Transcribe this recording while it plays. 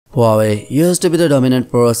Huawei used to be the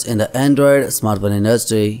dominant force in the Android smartphone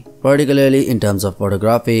industry, particularly in terms of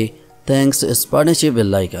photography, thanks to its partnership with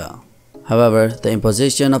Leica. However, the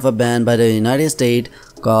imposition of a ban by the United States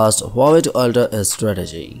caused Huawei to alter its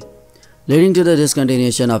strategy, leading to the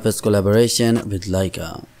discontinuation of its collaboration with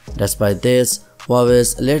Leica. Despite this,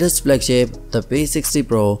 Huawei's latest flagship, the P60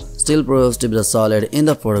 Pro, still proves to be solid in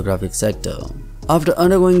the photographic sector. After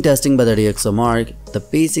undergoing testing by the DxOMark, the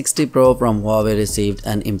P60 Pro from Huawei received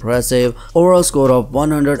an impressive overall score of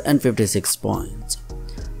 156 points.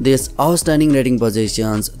 This outstanding rating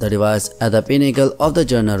positions the device at the pinnacle of the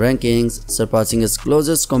journal rankings, surpassing its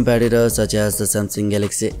closest competitors such as the Samsung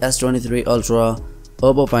Galaxy S23 Ultra,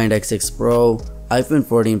 Oppo Find X6 Pro, iPhone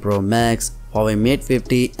 14 Pro Max, Huawei Mate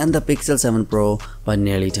 50 and the Pixel 7 Pro by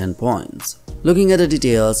nearly 10 points. Looking at the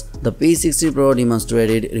details, the P60 Pro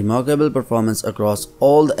demonstrated remarkable performance across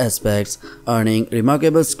all the aspects, earning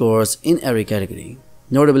remarkable scores in every category.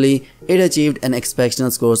 Notably, it achieved an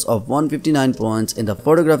exceptional score of 159 points in the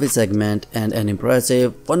photography segment and an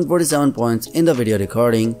impressive 147 points in the video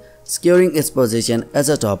recording, securing its position as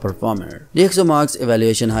a top performer. DxOMark's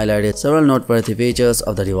evaluation highlighted several noteworthy features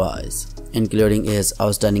of the device, including its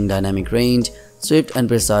outstanding dynamic range, swift and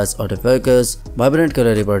precise autofocus, vibrant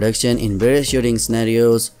color reproduction in various shooting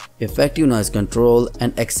scenarios, effective noise control,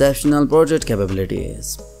 and exceptional portrait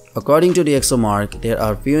capabilities. According to DxOMark, there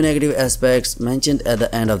are few negative aspects mentioned at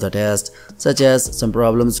the end of the test, such as some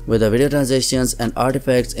problems with the video transitions and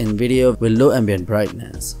artifacts in video with low ambient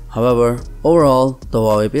brightness. However, overall, the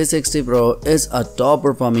Huawei P60 Pro is a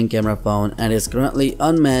top-performing camera phone and is currently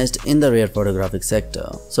unmatched in the rear photographic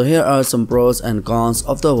sector. So here are some pros and cons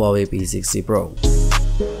of the Huawei P60 Pro.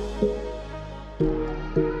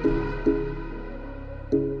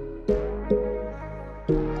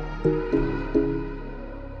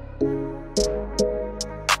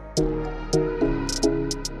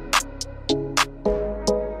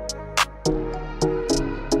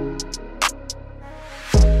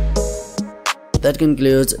 That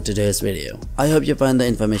concludes today's video. I hope you find the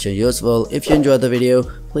information useful. If you enjoyed the video,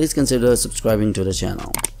 please consider subscribing to the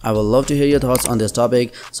channel. I would love to hear your thoughts on this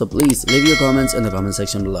topic, so please leave your comments in the comment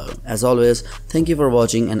section below. As always, thank you for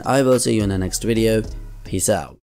watching and I will see you in the next video. Peace out.